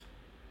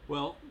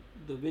Well,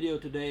 the video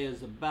today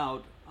is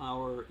about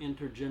our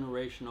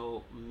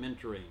intergenerational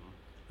mentoring.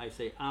 I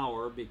say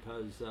our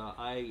because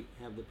I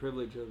have the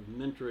privilege of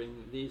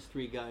mentoring these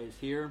three guys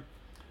here.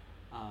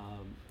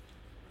 Um,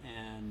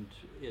 and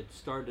it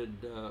started,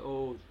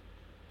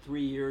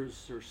 3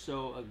 years or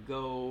so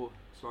ago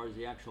as far as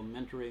the actual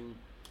mentoring.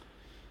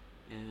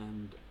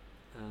 And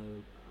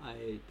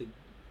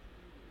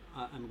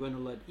I'm going to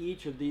let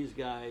each of these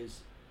guys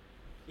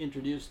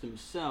introduce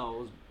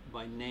themselves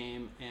by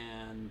name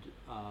and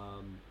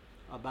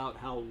about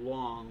how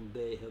long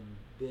they have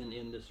been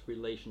in this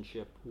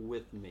relationship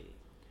with me.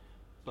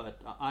 But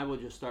I will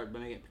just start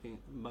by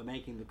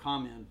making the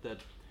comment that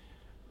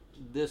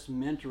this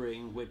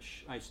mentoring,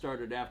 which I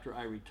started after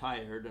I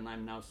retired, and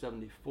I'm now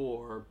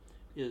 74,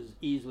 is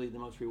easily the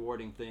most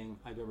rewarding thing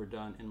I've ever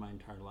done in my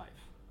entire life.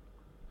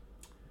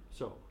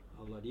 So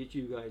I'll let each of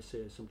you guys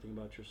say something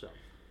about yourself.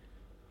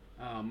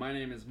 My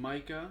name is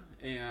Micah,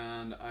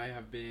 and I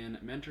have been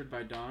mentored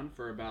by Don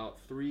for about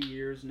 3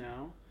 years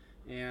now.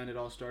 And it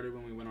all started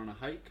when we went on a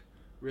hike.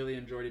 Really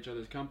enjoyed each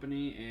other's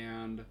company,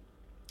 and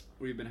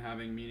we've been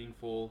having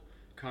meaningful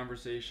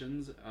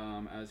conversations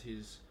as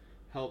he's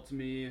helped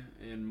me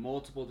in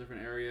multiple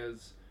different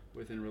areas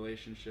within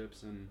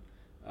relationships and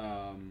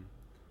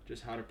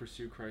just how to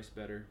pursue Christ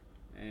better.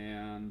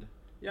 And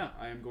yeah,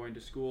 I am going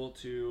to school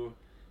to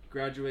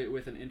graduate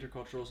with an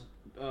intercultural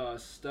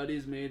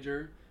studies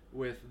major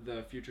with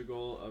the future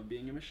goal of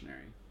being a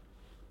missionary.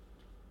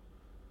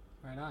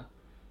 Right on.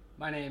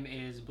 My name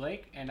is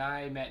Blake, and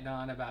I met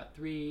Don about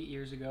 3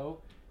 years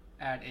ago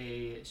at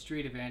a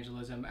street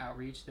evangelism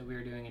outreach that we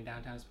were doing in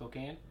downtown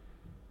Spokane.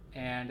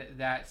 And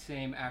that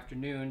same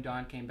afternoon,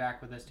 Don came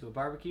back with us to a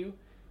barbecue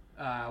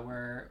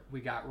where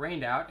we got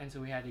rained out, and so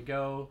we had to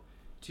go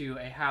to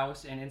a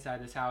house, and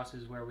inside this house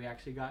is where we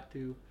actually got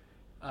to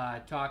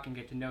talk and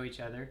get to know each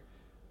other.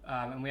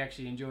 And we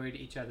actually enjoyed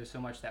each other so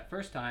much that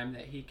first time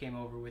that he came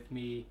over with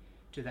me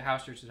to the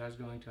house church that I was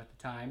going to at the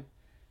time.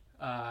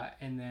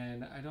 And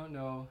then, I don't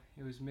know,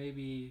 it was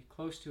maybe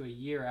close to a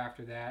year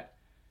after that,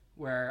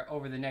 where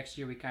over the next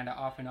year we kind of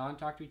off and on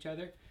talked to each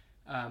other.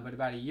 But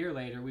about a year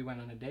later, we went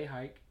on a day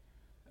hike.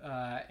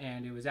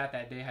 And it was at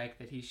that day hike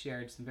that he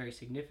shared some very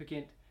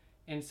significant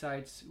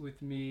insights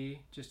with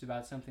me just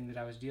about something that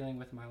I was dealing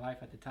with in my life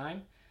at the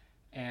time.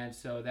 And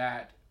so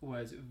that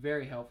was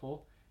very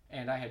helpful.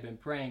 And I had been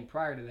praying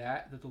prior to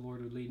that the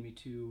Lord would lead me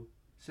to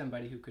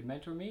somebody who could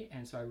mentor me.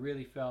 And so I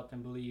really felt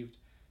and believed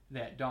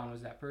that Don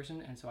was that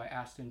person. And so I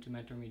asked him to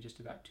mentor me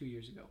just about 2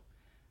 years ago.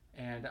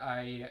 And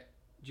I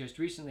just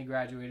recently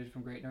graduated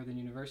from Great Northern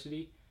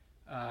University.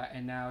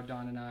 And now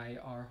Don and I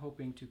are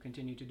hoping to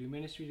continue to do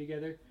ministry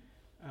together.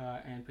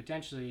 And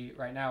potentially,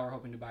 right now, we're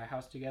hoping to buy a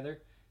house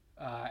together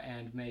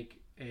and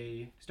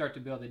start to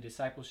build a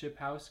discipleship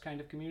house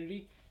kind of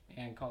community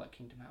and call it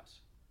Kingdom House.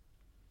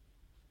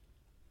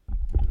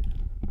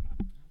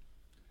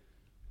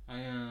 I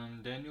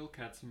am Daniel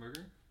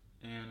Katzenberger,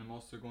 and I'm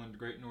also going to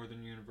Great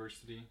Northern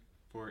University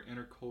for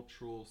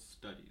intercultural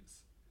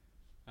studies.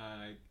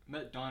 I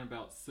met Don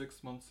about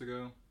 6 months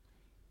ago,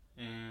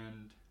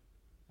 and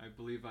I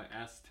believe I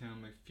asked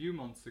him a few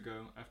months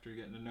ago, after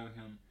getting to know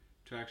him,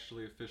 to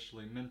actually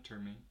officially mentor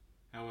me.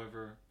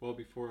 However, well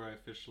before I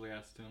officially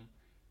asked him,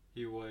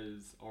 he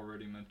was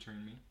already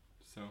mentoring me.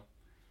 So,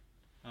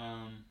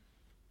 yeah.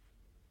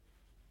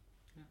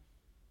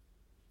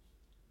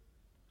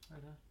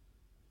 Right on.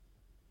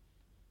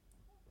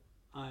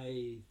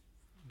 I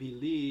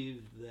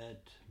believe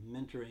that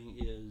mentoring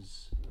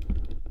is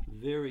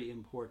very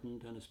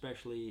important, and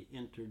especially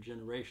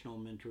intergenerational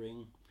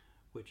mentoring,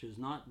 which is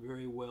not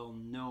very well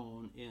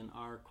known in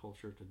our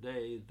culture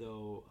today,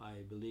 though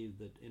I believe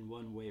that in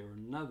one way or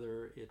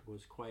another it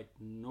was quite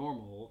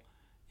normal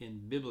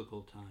in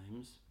biblical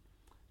times.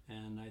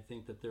 And I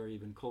think that there are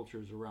even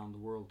cultures around the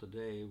world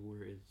today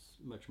where it's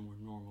much more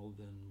normal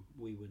than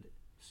we would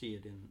see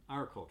it in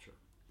our culture.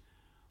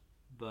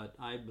 But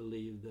I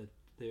believe that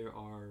there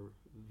are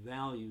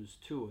values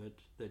to it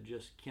that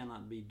just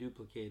cannot be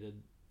duplicated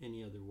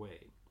any other way.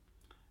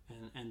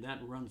 And that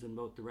runs in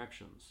both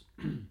directions.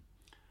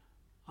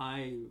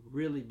 I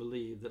really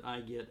believe that I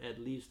get at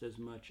least as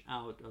much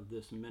out of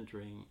this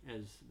mentoring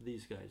as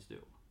these guys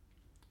do.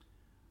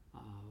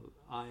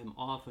 I am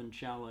often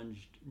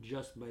challenged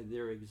just by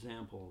their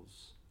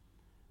examples.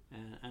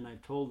 And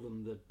I've told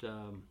them that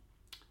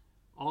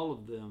all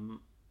of them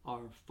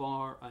are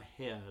far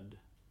ahead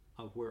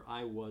of where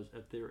I was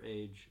at their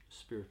age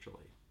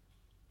spiritually.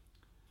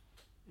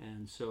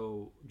 And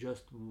so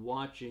just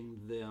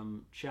watching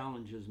them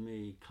challenges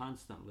me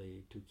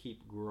constantly to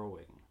keep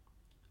growing.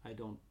 I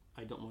don't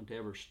want to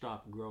ever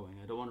stop growing.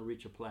 I don't want to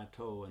reach a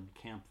plateau and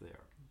camp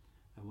there.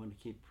 I want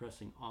to keep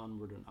pressing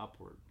onward and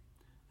upward.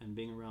 And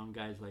being around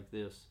guys like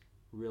this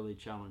really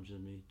challenges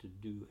me to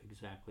do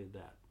exactly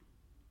that.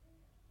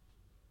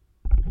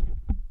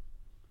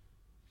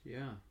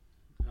 Yeah.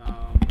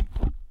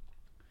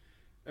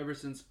 Ever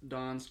since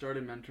Don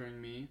started mentoring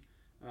me,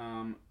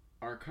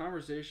 our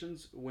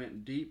conversations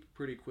went deep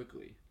pretty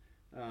quickly.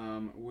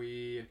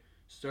 We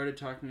started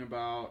talking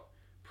about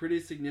pretty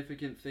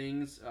significant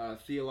things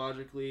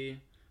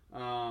theologically,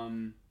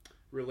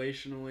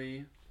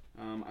 relationally.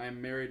 I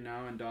am married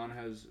now, and Don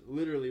has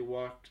literally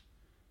walked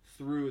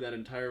through that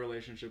entire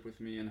relationship with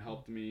me and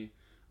helped me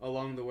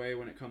along the way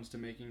when it comes to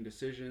making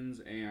decisions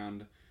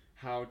and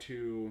how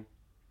to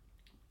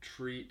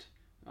treat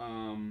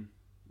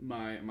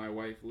my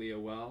wife Leah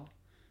well.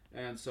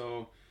 And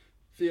so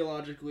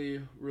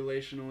theologically,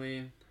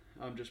 relationally,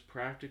 just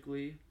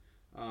practically,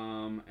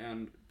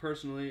 and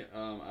personally,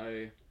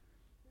 I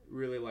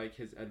really like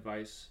his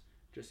advice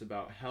just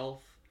about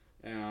health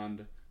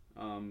and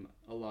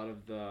a lot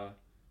of the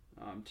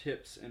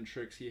tips and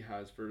tricks he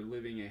has for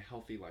living a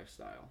healthy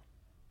lifestyle.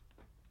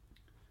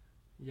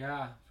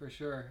 Yeah, for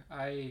sure.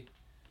 My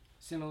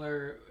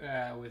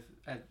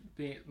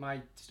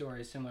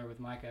story is similar with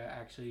Micah.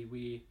 Actually,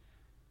 we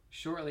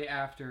shortly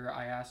after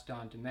I asked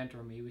Don to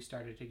mentor me, we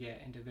started to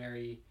get into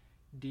very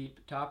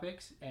deep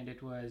topics, and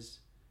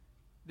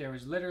there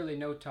was literally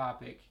no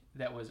topic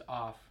that was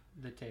off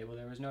the table.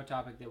 There was no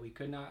topic that we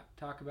could not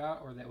talk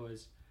about or that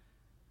was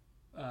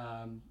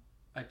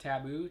a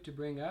taboo to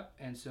bring up.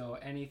 And so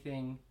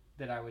anything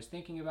that I was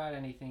thinking about,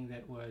 anything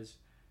that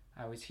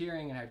I was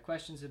hearing and had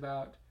questions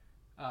about,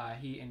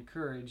 he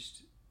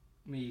encouraged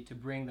me to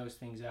bring those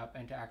things up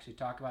and to actually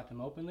talk about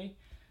them openly.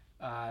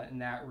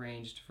 And that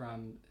ranged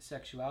from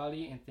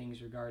sexuality and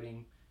things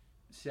regarding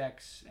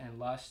sex and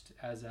lust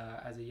as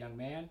a young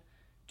man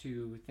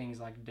to things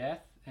like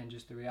death and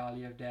just the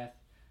reality of death.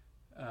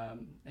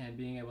 And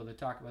being able to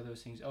talk about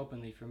those things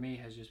openly for me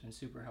has just been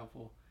super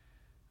helpful.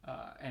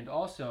 And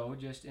also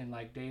just in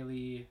like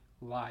daily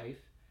life,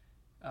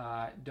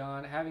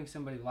 Don, having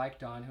somebody like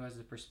Don who has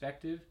the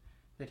perspective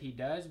that he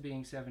does,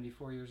 being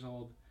 74 years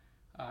old,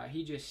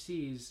 he just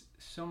sees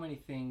so many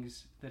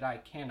things that I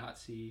cannot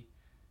see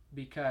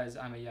because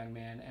I'm a young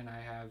man and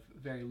I have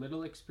very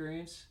little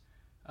experience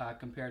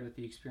compared with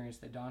the experience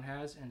that Don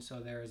has. And so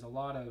there is a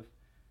lot of,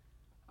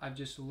 I've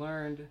just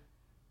learned,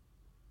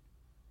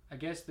 I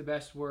guess the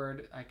best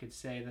word I could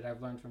say that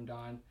I've learned from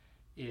Don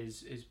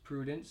is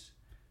prudence,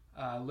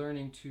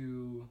 learning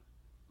to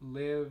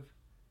live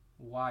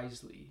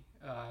wisely,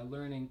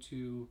 learning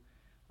to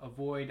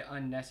avoid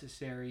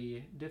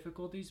unnecessary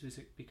difficulties,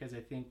 because I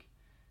think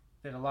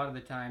that a lot of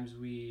the times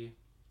we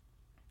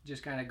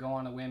just kind of go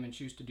on a whim and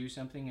choose to do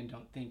something and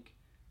don't think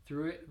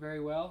through it very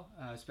well,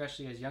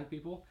 especially as young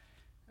people.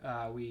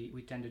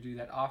 We tend to do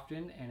that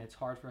often, and it's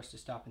hard for us to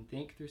stop and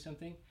think through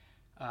something.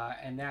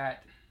 And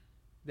that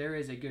there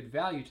is a good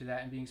value to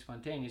that and being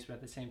spontaneous, but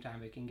at the same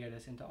time it can get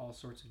us into all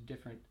sorts of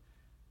different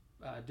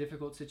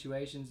difficult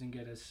situations and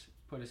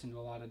put us into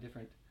a lot of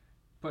different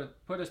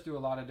put us through a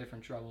lot of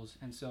different troubles.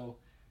 And so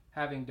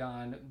having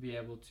Don be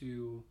able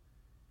to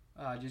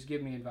just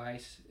give me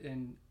advice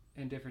in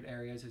different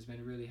areas has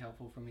been really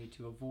helpful for me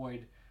to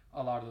avoid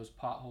a lot of those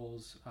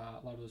potholes,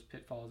 a lot of those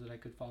pitfalls that I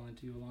could fall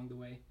into along the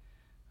way.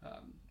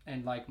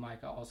 And like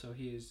Micah also,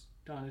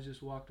 Don has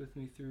just walked with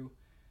me through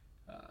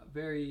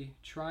very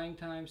trying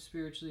times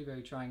spiritually,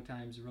 very trying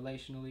times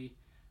relationally,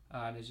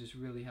 and has just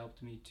really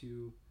helped me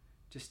to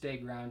stay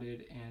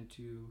grounded and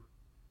to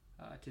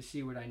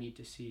see what I need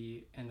to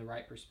see in the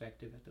right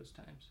perspective at those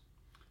times.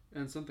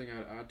 And something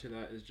I'd add to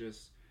that is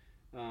just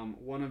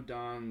one of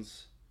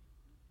Don's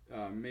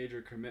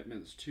major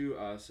commitments to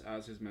us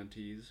as his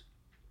mentees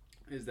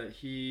is that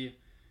he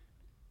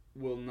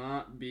will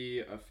not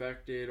be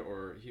affected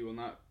or he will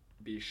not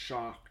be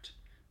shocked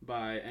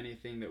by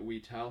anything that we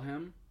tell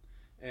him.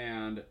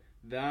 And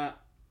that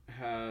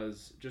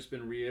has just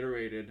been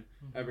reiterated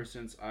ever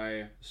since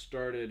I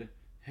started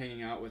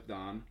hanging out with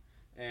Don.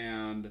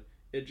 And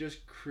it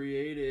just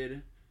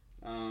created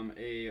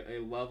a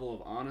level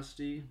of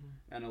honesty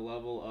and a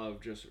level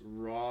of just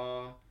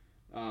raw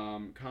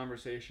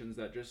conversations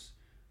that just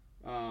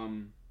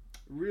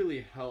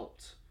really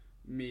helped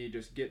me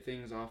just get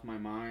things off my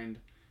mind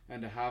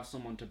and to have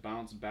someone to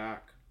bounce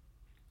back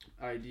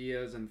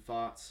ideas and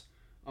thoughts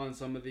on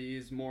some of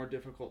these more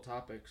difficult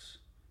topics.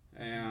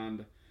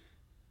 And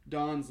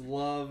Don's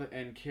love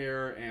and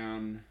care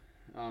and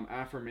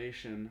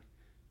affirmation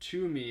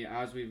to me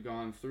as we've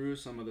gone through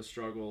some of the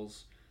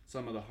struggles,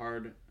 some of the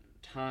hard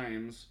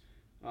times,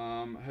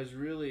 has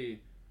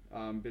really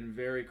been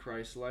very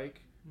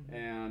Christ-like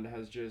and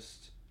has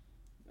just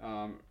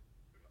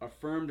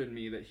affirmed in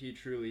me that he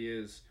truly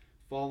is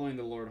following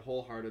the Lord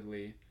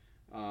wholeheartedly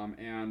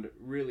and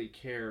really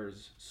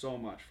cares so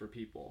much for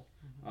people,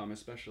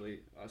 especially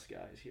us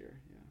guys here.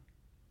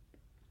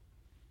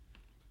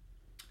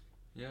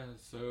 Yeah,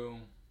 so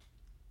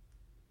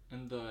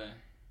in the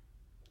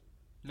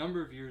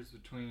number of years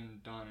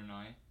between Don and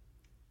I,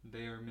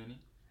 they are many,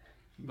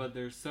 but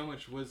there's so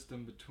much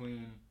wisdom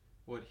between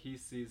what he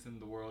sees in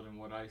the world and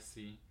what I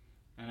see.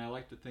 And I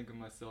like to think of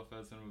myself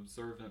as an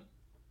observant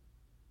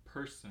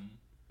person,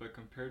 but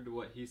compared to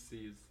what he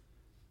sees,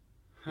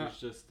 there's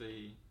just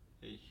a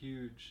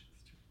huge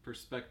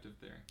perspective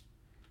there.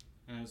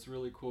 And it's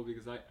really cool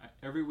because I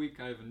every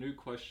week I have a new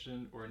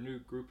question or a new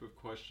group of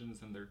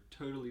questions, and they're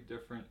totally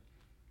different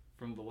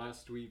from the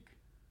last week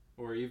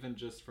or even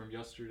just from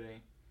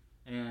yesterday.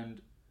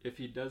 And if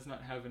he does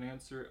not have an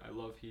answer, I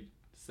love he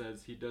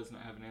says he does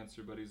not have an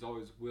answer, but he's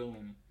always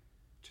willing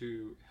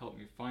to help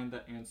me find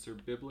that answer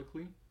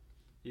biblically.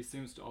 He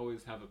seems to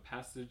always have a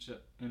passage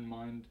in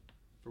mind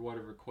for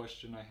whatever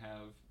question I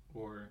have,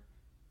 or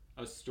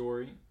a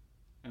story.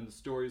 And the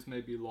stories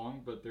may be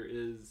long, but there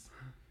is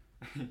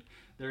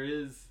there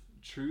is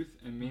truth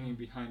and meaning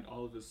behind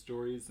all of his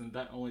stories, and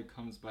that only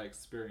comes by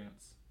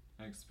experience,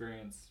 and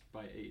experience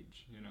by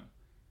age, you know.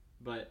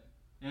 But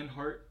in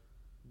heart,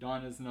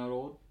 Don is not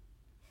old.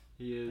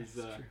 He is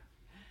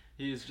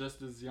he is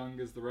just as young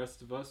as the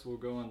rest of us. We'll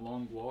go on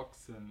long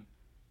walks and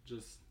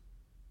just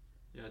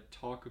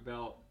talk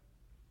about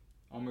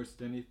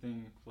almost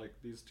anything. Like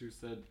these two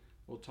said,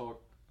 we'll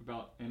talk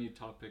about any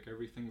topic.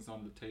 Everything's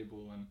on the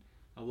table, and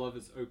I love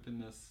his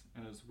openness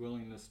and his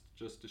willingness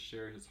just to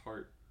share his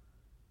heart.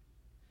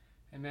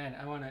 Amen.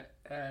 I want to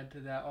add to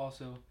that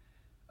also.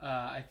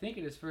 I think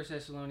it is 1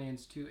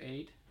 Thessalonians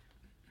 2:8,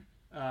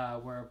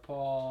 where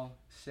Paul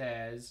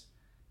says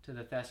to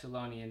the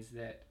Thessalonians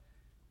that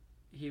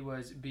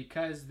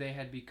because they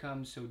had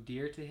become so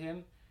dear to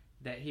him,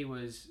 that he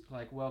was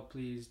like well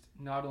pleased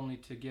not only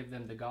to give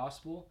them the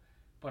gospel,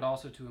 but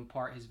also to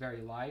impart his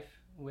very life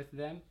with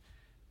them.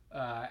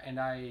 And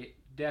I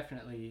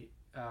definitely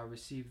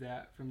received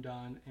that from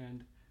Don,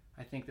 and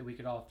I think that we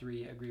could all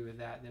three agree with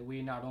that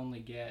we not only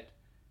get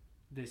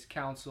this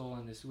counsel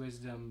and this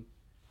wisdom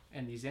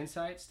and these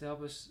insights to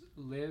help us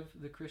live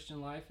the Christian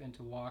life and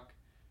to walk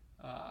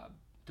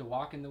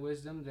in the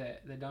wisdom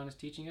that Don is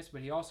teaching us,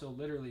 but he also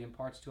literally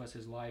imparts to us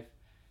his life,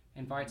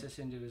 invites us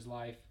into his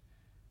life,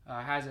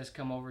 has us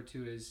come over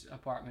to his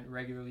apartment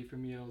regularly for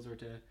meals, or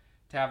to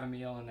have a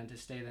meal and then to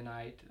stay the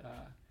night.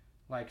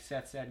 Like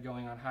Seth said,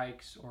 going on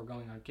hikes or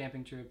going on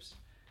camping trips,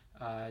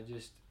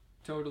 just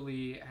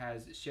totally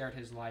has shared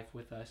his life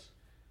with us,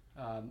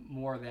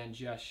 more than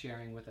just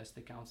sharing with us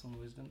the counsel and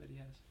wisdom that he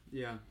has.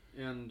 Yeah,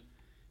 and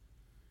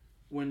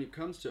when it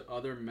comes to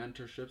other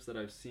mentorships that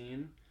I've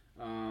seen,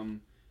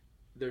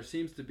 there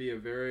seems to be a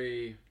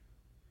very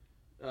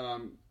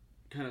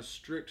kind of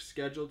strict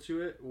schedule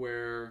to it,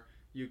 where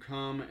you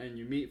come and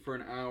you meet for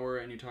an hour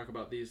and you talk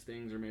about these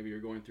things, or maybe you're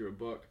going through a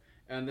book,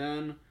 and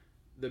then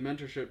the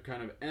mentorship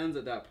kind of ends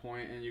at that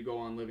point and you go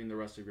on living the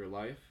rest of your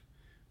life.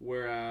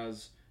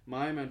 Whereas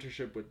my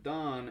mentorship with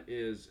Don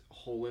is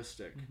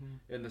holistic,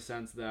 in the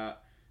sense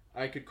that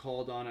I could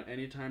call Don at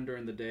any time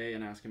during the day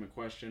and ask him a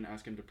question,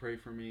 ask him to pray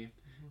for me.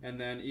 And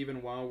then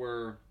even while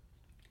we're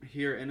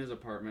here in his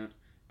apartment,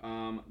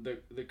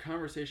 the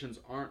conversations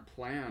aren't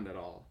planned at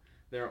all.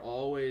 They're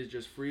always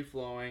just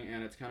free-flowing,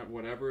 and it's kind of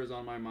whatever is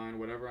on my mind,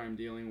 whatever I'm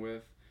dealing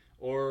with.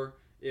 Or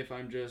if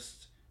I'm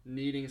just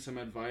needing some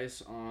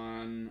advice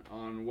on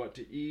what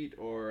to eat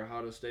or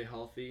how to stay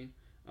healthy,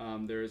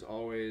 there is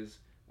always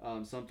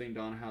something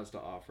Don has to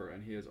offer,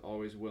 and he is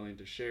always willing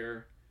to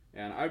share.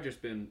 And I've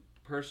just been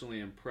personally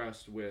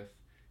impressed with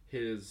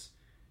his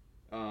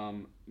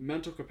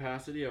mental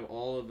capacity of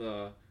all of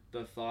the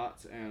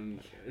thoughts and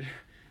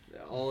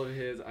all of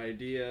his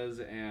ideas,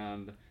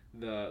 and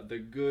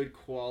the good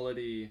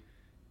quality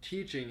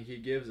teaching he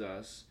gives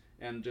us,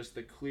 and just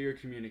the clear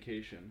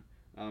communication.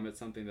 It's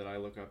something that I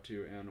look up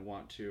to and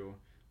want to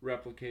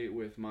replicate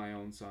with my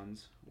own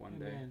sons one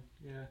day.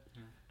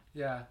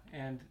 Yeah,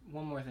 and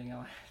one more thing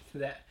I'll add to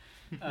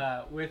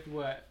that, with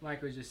what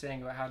Mike was just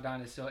saying about how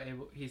Don is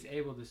he's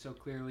able to so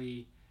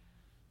clearly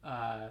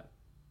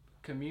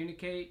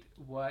communicate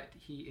what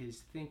he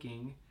is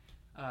thinking.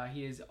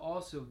 He is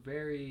also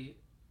very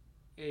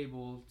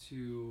able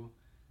to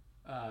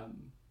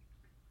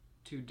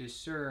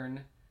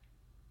discern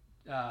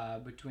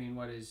between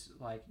what is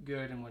like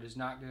good and what is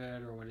not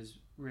good, or what is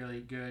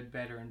really good,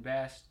 better and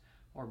best,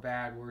 or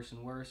bad, worse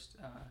and worst.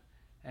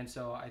 And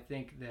so I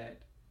think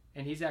that,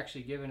 and he's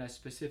actually given us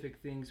specific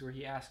things where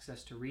he asks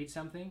us to read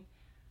something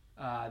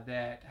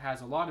that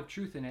has a lot of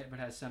truth in it, but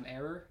has some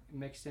error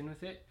mixed in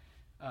with it.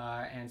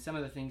 And some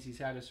of the things he's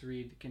had us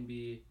read can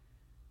be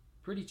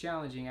pretty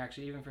challenging,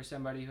 actually, even for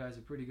somebody who has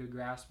a pretty good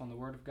grasp on the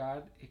Word of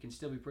God. It can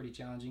still be pretty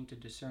challenging to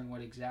discern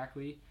what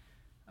exactly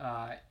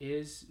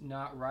is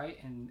not right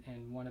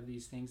in one of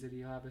these things that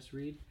he'll have us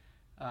read.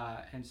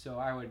 And so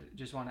I would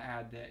just want to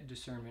add that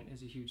discernment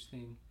is a huge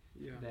thing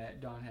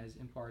that Don has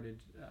imparted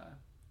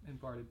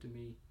to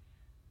me,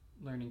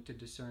 learning to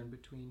discern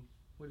between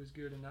what is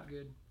good and not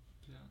good.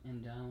 Yeah.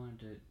 And Don wanted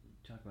to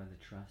talk about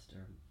the trust,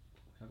 or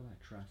talk about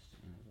trust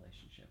in a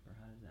relationship, or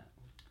how does that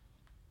work?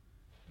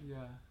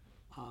 Yeah.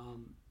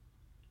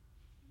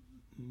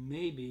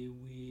 Maybe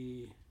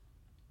we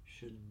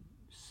should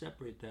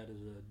separate that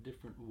as a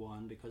different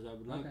one, because I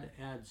would like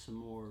to add some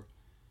more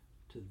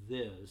to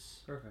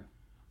this. Perfect.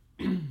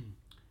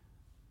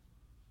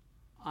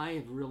 I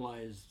have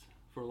realized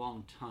for a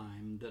long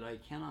time that I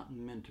cannot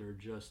mentor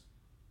just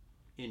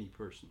any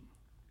person,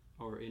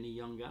 or any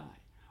young guy,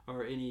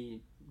 or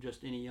any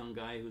young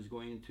guy who's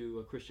going to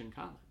a Christian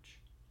college.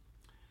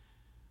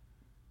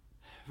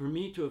 For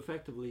me to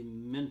effectively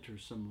mentor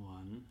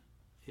someone,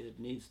 it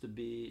needs to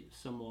be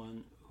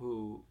someone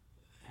who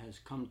has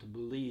come to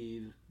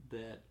believe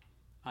that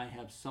I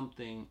have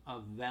something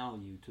of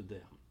value to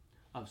them,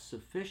 of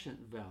sufficient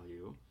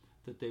value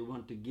that they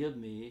want to give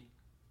me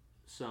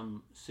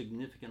some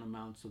significant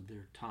amounts of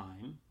their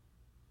time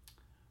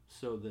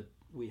so that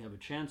we have a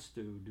chance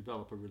to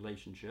develop a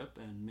relationship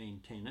and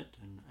maintain it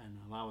and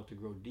allow it to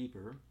grow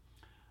deeper.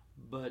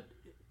 But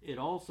it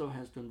also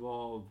has to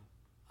involve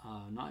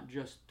not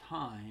just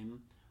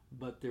time,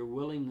 but their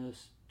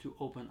willingness to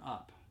open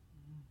up,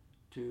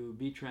 to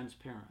be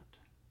transparent,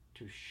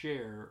 to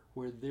share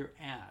where they're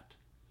at,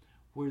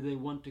 where they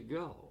want to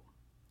go.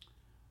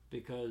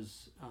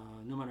 Because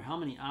no matter how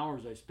many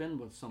hours I spend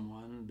with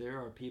someone, there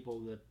are people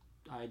that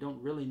I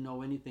don't really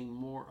know anything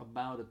more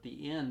about at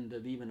the end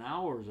of even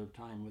hours of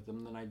time with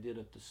them than I did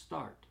at the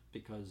start,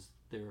 because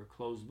they're a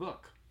closed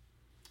book.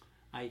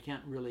 I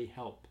can't really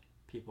help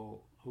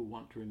people who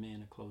want to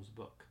remain a closed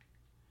book.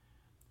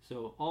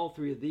 So all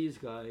three of these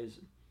guys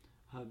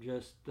have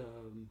just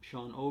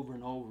shown over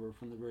and over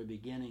from the very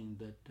beginning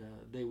that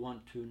they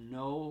want to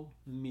know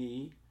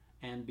me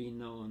and be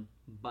known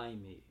by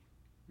me.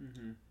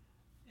 Mm-hmm.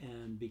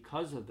 And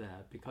because of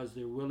that, because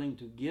they're willing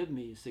to give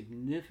me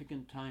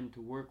significant time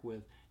to work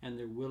with, and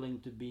they're willing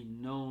to be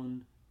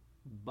known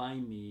by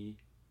me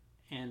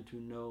and to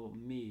know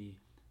me,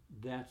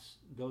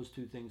 those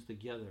two things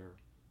together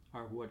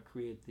are what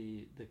create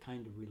the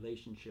kind of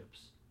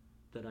relationships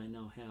that I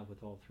now have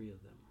with all three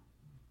of them.